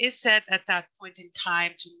is set at that point in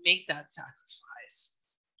time to make that sacrifice.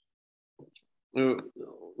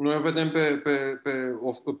 Noi vedem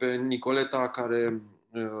pe Nicoleta care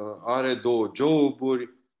are 2 joburi,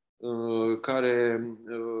 care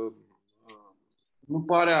nu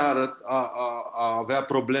pare a avea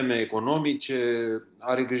probleme economice,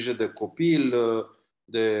 are grijă de copil,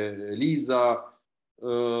 de Liza,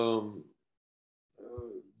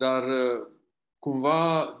 dar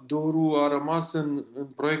cumva Doru a rămas în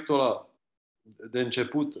proiectul ăla de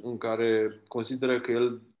început, în care consideră că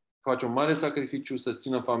el face un mare sacrificiu să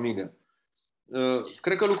țină familia.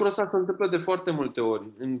 Cred că lucrul ăsta se întâmplă de foarte multe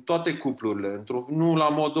ori, în toate cuplurile, nu la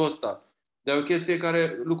modul ăsta. Dar e o chestie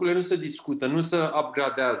care lucrurile nu se discută, nu se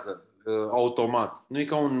upgradează automat. Nu e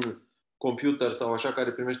ca un computer sau așa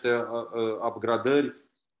care primește upgradări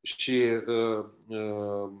și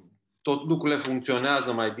tot lucrurile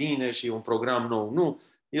funcționează mai bine și e un program nou. Nu.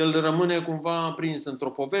 El rămâne cumva prins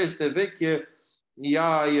într-o poveste veche,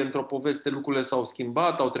 ea e într-o poveste, lucrurile s-au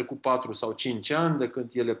schimbat, au trecut 4 sau 5 ani de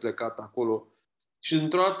când el e plecat acolo și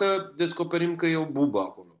într-o dată descoperim că e o bubă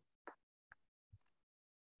acolo.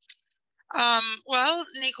 Well,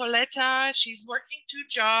 Nicoleta, she's working 2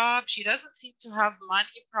 jobs. She doesn't seem to have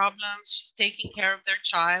money problems. She's taking care of their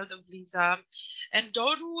child, of Lisa. And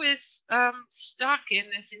Doru is stuck in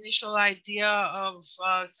this initial idea of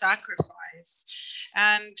sacrifice.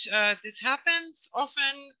 And this happens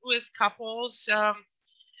often with couples.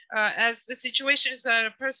 As the situation is that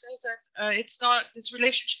a person is that this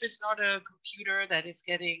relationship is not a computer that is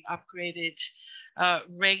getting upgraded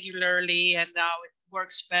regularly, and now it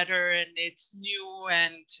works better and it's new,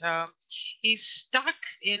 and he's stuck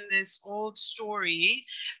in this old story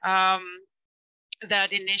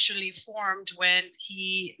that initially formed when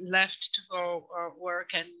he left to go work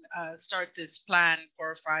and start this plan 4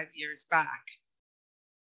 or 5 years back.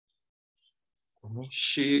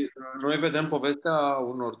 Și noi vedem povestea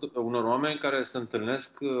unor oameni care se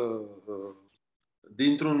întâlnesc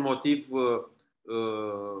dintr-un motiv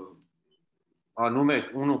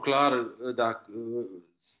anume, unul clar,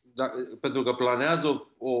 pentru că planează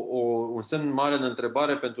un semn mare de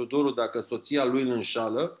întrebare pentru Doru dacă soția lui îl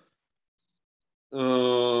înșală.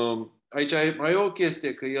 Aici mai e o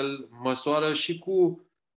chestie, că el măsoară și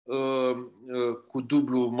cu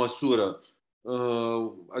dublu măsură.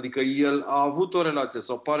 Adică el a avut o relație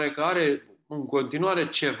sau pare că are în continuare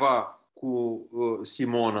ceva cu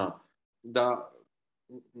Simona, dar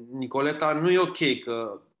Nicoleta nu e ok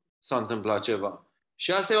că s-a întâmplat ceva.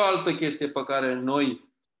 Și asta e o altă chestie pe care noi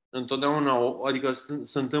întotdeauna, adică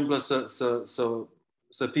se întâmplă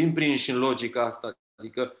să fim prinși în logica asta.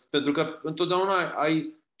 Adică, pentru că întotdeauna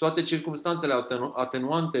ai toate circumstanțele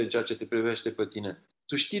atenuante în ceea ce te privește pe tine.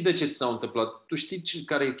 Tu știi de ce ți s-a întâmplat, tu știi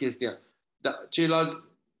care e chestia. Dar ceilalți,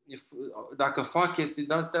 dacă fac chestii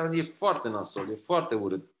de-astea, e foarte nasol, e foarte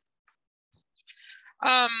urât.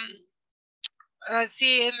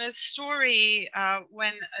 See, in the story,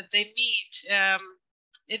 when they meet,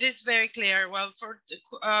 it is very clear. Well, for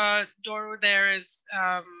Doru, there is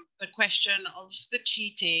the question of the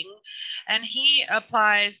cheating, and he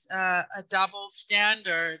applies a double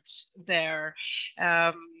standard there.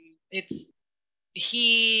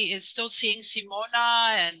 He is still seeing Simona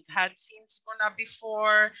and had seen Simona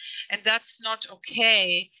before, and that's not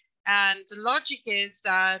okay. And the logic is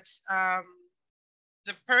that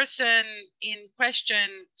the person in question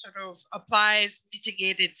sort of applies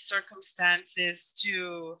mitigated circumstances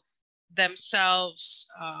to themselves,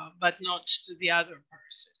 but not to the other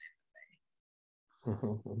person.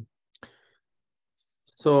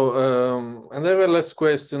 So, and I have a last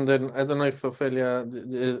question then. I don't know if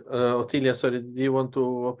Otilia, sorry, do you want to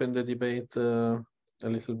open the debate a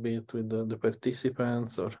little bit with the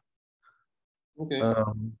participants? Or? Okay.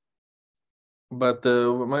 But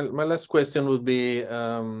my last question would be,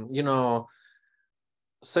 you know,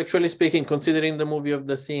 sexually speaking, considering the movie of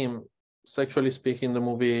the theme, sexually speaking, the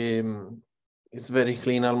movie is very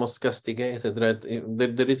clean, almost castigated, right?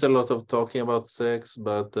 There is a lot of talking about sex,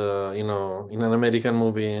 but, you know, in an American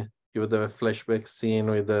movie, you would have a flashback scene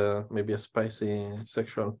with maybe a spicy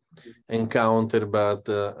sexual encounter. But,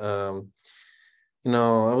 you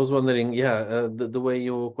know, I was wondering, yeah, the way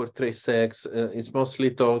you portray sex, it's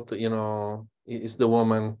mostly taught, you know, is the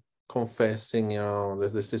woman confessing, you know,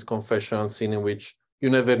 there's this confessional scene in which you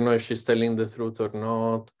never know if she's telling the truth or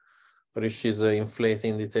not, or if she's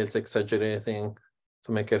inflating details, exaggerating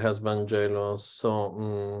to make her husband jealous. So,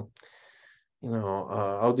 you know,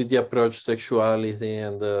 how did you approach sexuality,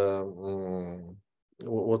 and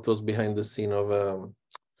what was behind the scene of,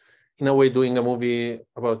 in a way, doing a movie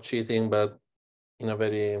about cheating, but in a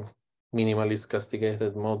very minimalist,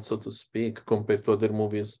 castigated mode, so to speak, compared to other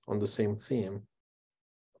movies on the same theme?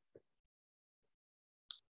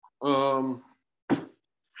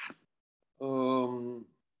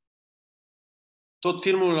 Tot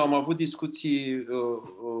filmul am avut discuții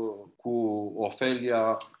cu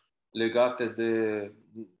Ofelia legate de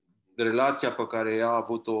relația pe care ea a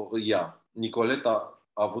avut-o, Nicoleta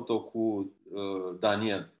a avut-o cu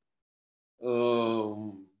Daniel.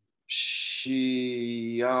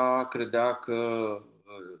 Și ea credea că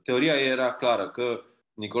teoria ei era clară, că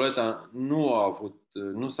Nicoleta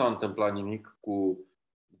nu s-a întâmplat nimic cu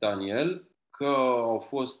Daniel, că au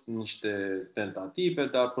fost niște tentative,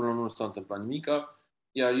 dar până nu s-a întâmplat nimic.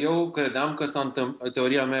 Iar eu credeam că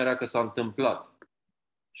teoria mea era că s-a întâmplat.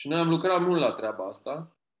 Și noi am lucrat mult la treaba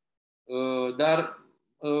asta, dar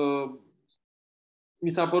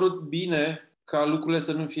mi s-a părut bine ca lucrurile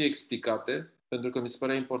să nu fie explicate, pentru că mi se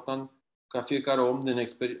părea important ca fiecare om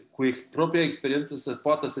cu propria experiență să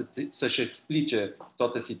poată să-și explice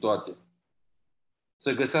toată situația.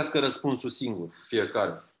 Să găsească răspunsul singur,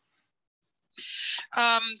 fiecare.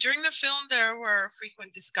 During the film, there were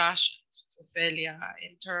frequent discussions with Ophelia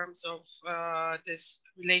in terms of this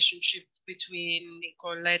relationship between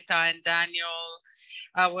Nicoleta and Daniel.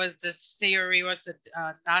 The theory was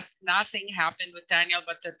that nothing happened with Daniel,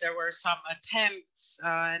 but that there were some attempts.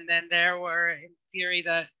 And then there were, in theory,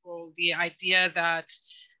 the idea that,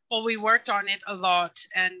 we worked on it a lot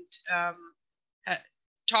and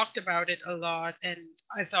talked about it a lot. And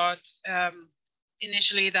I thought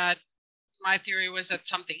initially that my theory was that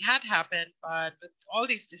something had happened, but with all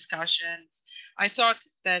these discussions, I thought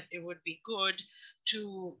that it would be good to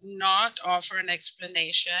not offer an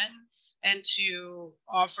explanation and to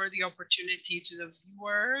offer the opportunity to the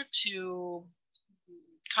viewer to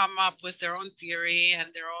come up with their own theory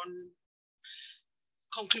and their own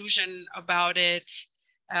conclusion about it,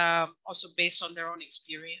 also based on their own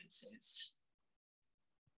experiences.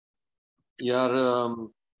 Iar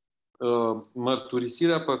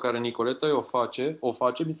mărturisirea pe care Nicoleta o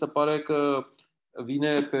face, mi se pare că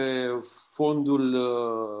vine pe fondul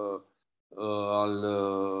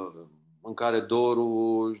în care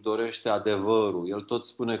Doru își dorește adevărul. El tot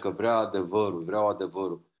spune că vreau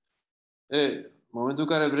adevărul. În momentul în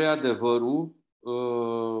care vrei adevărul,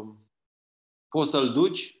 poți să-l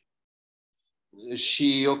duci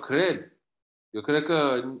și eu cred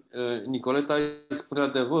că Nicoleta îi spune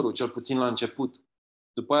adevărul, cel puțin la început.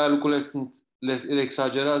 După aia lucrurile le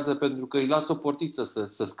exagerează pentru că îi lasă o portiță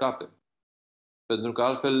să scape. Pentru că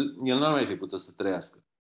altfel el n-ar mai fi putut să trăiască.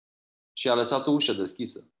 Și a lăsat o ușă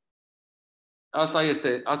deschisă.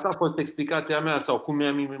 Asta a fost explicația mea sau cum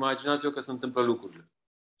mi-am imaginat eu că se întâmplă lucrurile.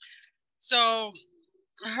 So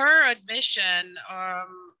her admission,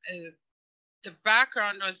 the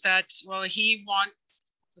background was that, well, he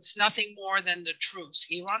wants nothing more than the truth.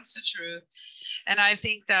 He wants the truth. And I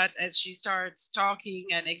think that as she starts talking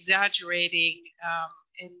and exaggerating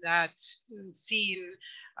in that scene,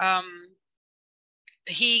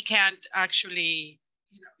 he can't actually,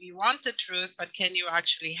 you want the truth, but can you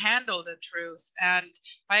actually handle the truth? And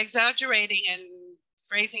by exaggerating and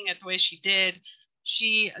phrasing it the way she did,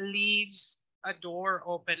 she leaves a door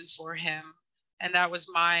open for him. And that was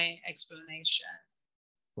my explanation.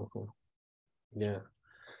 Mm-hmm. Yeah.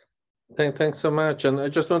 Thanks so much. And I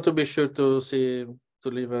just want to be sure to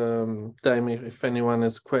leave time if anyone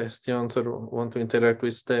has questions or want to interact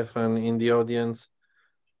with Stefan in the audience.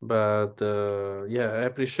 But yeah, I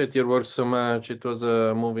appreciate your work so much. It was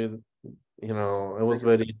a movie, I was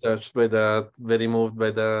very touched by that, very moved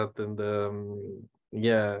by that. And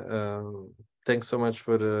yeah, thanks so much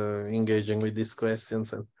for engaging with these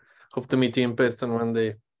questions, and hope to meet you in person one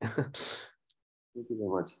day. Thank you very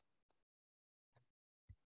much.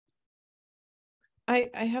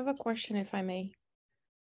 I have a question, if I may.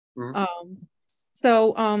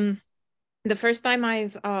 Mm-hmm. The first time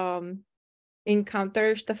I've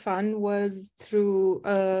encountered Stefan was through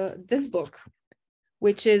this book,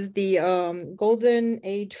 which is the Golden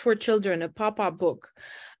Age for Children, a pop-up book.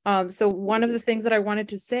 So one of the things that I wanted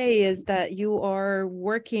to say is that you are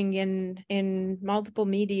working in multiple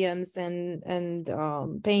mediums and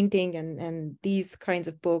painting and these kinds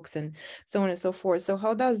of books and so on and so forth. So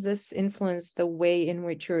how does this influence the way in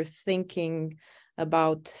which you're thinking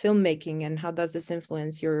about filmmaking, and how does this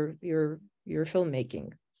influence your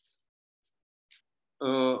filmmaking?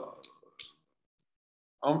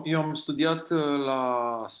 Eu am studiat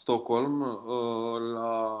la Stockholm,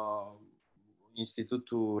 la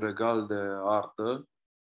Institutul Regal de Artă,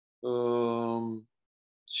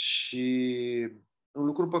 și un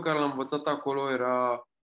lucru pe care l-am învățat acolo era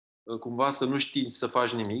cumva să nu știi să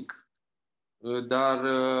faci nimic, dar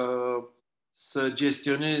să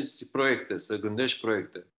gestionezi proiecte, să gândești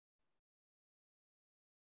proiecte.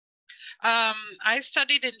 I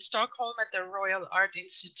studied in Stockholm at the Royal Art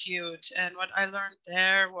Institute, and what I learned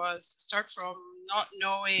there was start from not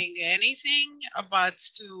knowing anything, but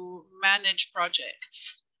to manage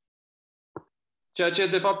projects. Ceea ce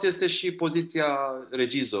de fapt este și poziția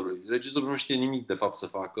regizorului. Regizorul nu știe nimic de fapt să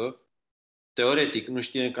facă. Teoretic nu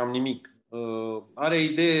știe cam nimic. Are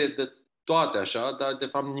idee de toate așa, dar de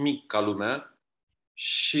fapt nimic ca lumea.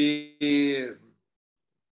 Și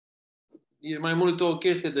e mai mult o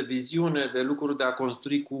chestie de viziune, de lucruri de a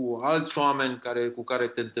construi cu alți oameni cu care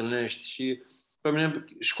te întâlnești. Și pe mine,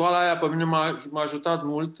 școala aia pe mine m-a ajutat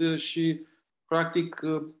mult și practic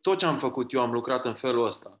tot ce am făcut eu am lucrat în felul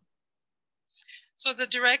ăsta. So the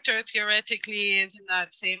director theoretically is in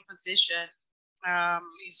that same position.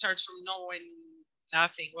 He starts from knowing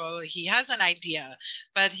nothing. Well, he has an idea,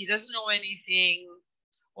 but he doesn't know anything.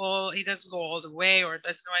 Well, he doesn't go all the way or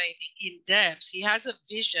doesn't know anything in depth. He has a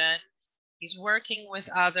vision. He's working with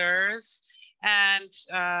others, and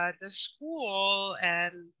the school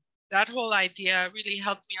and that whole idea really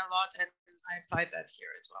helped me a lot, and I applied that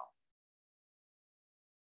here as well.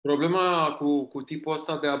 Problema cu tipul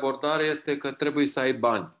ăsta de abordare este că trebuie să ai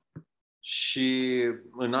bani. Și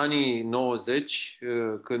în anii 90,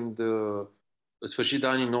 sfârșit de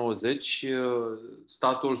anii 90,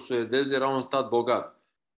 statul suedez era un stat bogat.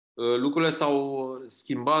 Lucrurile s-au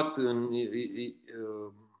schimbat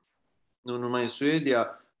nu numai în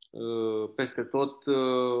Suedia, peste tot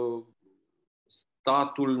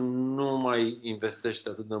statul nu mai investește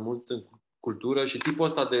atât de mult în cultură și tipul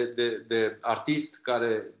ăsta de artist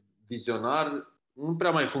care vizionar nu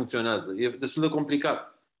prea mai funcționează. E destul de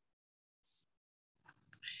complicat.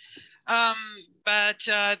 But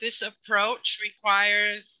this approach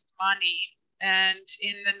requires money. And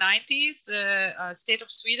in the 90s, the state of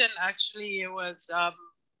Sweden actually was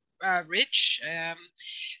rich.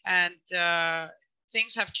 And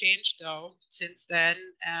things have changed, though, since then.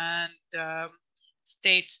 And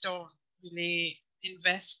states don't really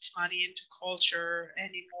invest money into culture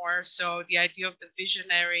anymore. So the idea of the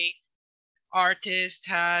visionary artist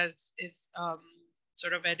is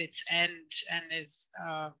sort of at its end and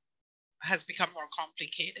has become more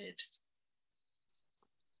complicated.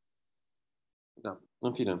 Da,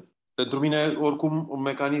 în fine. Pentru mine, oricum,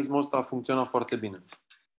 mecanismul ăsta funcționa foarte bine.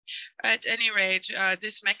 At any rate,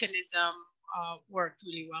 this mechanism worked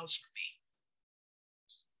really well for me.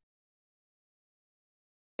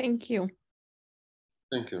 Thank you.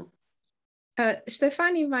 Thank you.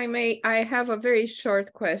 Stefan, if I may, I have a very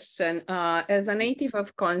short question. As a native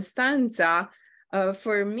of Constanța,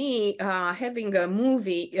 for me, having a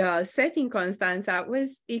movie set in Constanța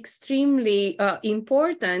was extremely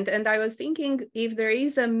important. And I was thinking if there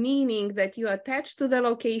is a meaning that you attach to the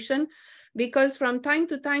location, because from time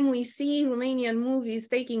to time we see Romanian movies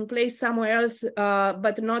taking place somewhere else,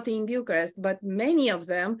 but not in Bucharest, but many of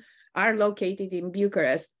them are located in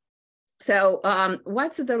Bucharest. So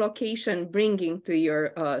what's the location bringing to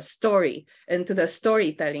your story and to the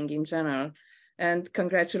storytelling in general? And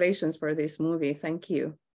congratulations for this movie. Thank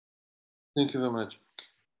you. Thank you very much.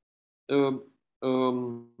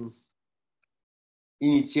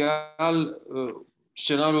 Inițial,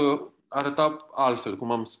 scenariul arăta altfel,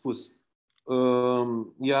 cum am spus.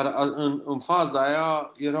 Iar în faza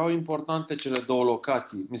aia erau importante cele două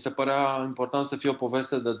locații. Mi se părea important să fie o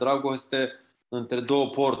poveste de dragoste între două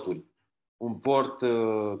porturi. Un port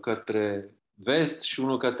către vest și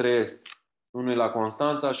unul către est. Unul la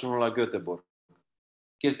Constanța și unul la Göteborg.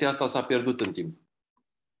 Chestia asta s-a pierdut în timp.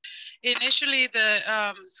 Initially, the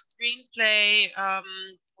screenplay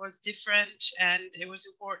was different, and it was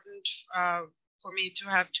important for me to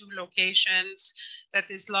have two locations, that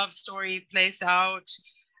this love story plays out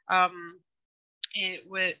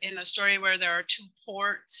in a story where there are two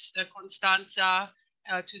ports, the Constanța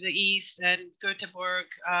to the east and Göteborg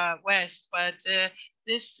west. But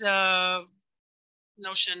this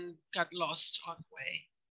notion got lost on the way.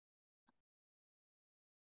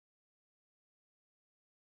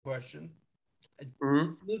 Question.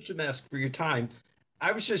 Mulțumesc for your time.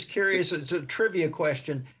 I was just curious, it's a trivia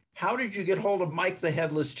question. How did you get hold of Mike the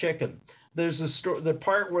Headless Chicken? There's a story, the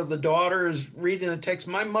part where the daughter is reading the text.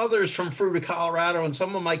 My mother's from Fruita, Colorado, and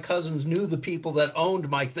some of my cousins knew the people that owned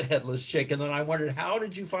Mike the Headless Chicken. And I wondered, how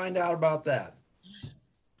did you find out about that?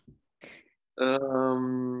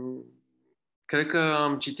 Cred că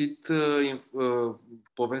am citit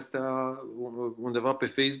povestea undeva pe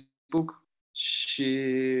Facebook și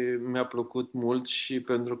mi-a plăcut mult și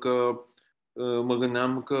pentru că mă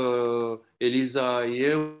gândeam că Eliza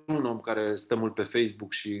e un om care stă mult pe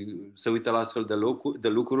Facebook și se uită la astfel de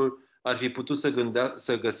lucruri, ar fi putut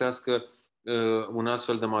să găsească un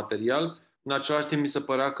astfel de material. În același timp mi se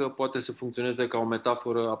părea că poate să funcționeze ca o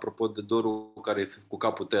metaforă apropo de dorul care e cu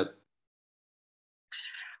capul tăiat.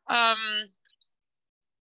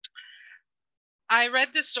 I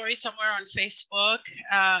read the story somewhere on Facebook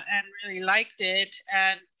and really liked it,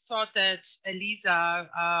 and thought that Eliza,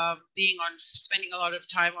 spending a lot of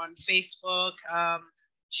time on Facebook,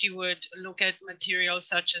 she would look at material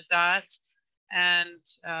such as that. And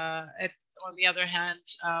on the other hand,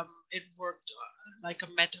 it worked like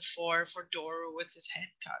a metaphor for Doru with his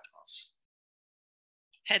head cut off.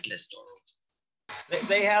 Headless Doru.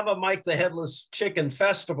 They have a Mike the Headless Chicken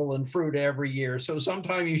festival in Fruita every year, so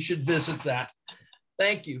sometime you should visit that.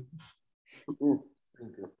 Thank you.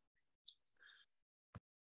 Thank you.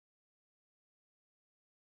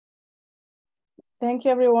 Thank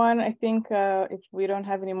you, everyone. I think if we don't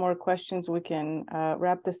have any more questions, we can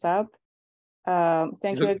wrap this up.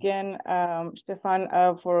 Thank you again, Stefan,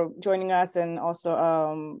 for joining us, and also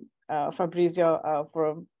Fabrizio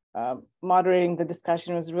for moderating the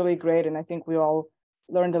discussion. It was really great, and I think we all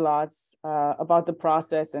learned a lot about the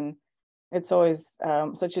process, and it's always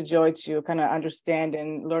such a joy to kind of understand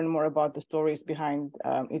and learn more about the stories behind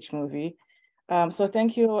each movie. So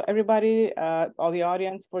thank you, everybody, all the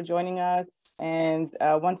audience, for joining us. And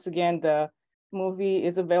once again, the movie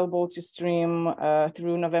is available to stream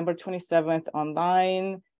through November 27th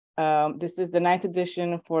online. This is the 9th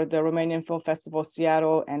edition for the Romanian Film Festival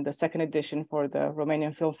Seattle, and the 2nd edition for the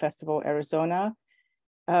Romanian Film Festival Arizona.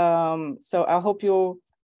 So I hope you'll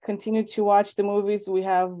continue to watch the movies. We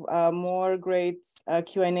have more great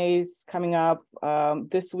Q&As coming up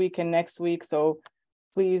this week and next week. So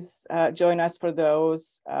please join us for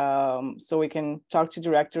those, so we can talk to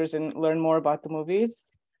directors and learn more about the movies.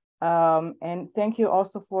 And thank you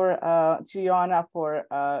also to Ioana for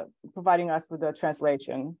providing us with the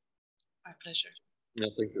translation. My pleasure. Yeah,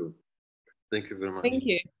 thank you. Thank you very much. Thank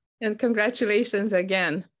you. And congratulations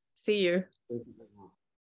again. See you. Thank you very much.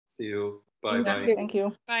 See you. Bye-bye. Thank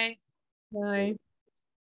you. Bye. Bye.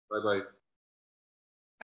 Bye-bye.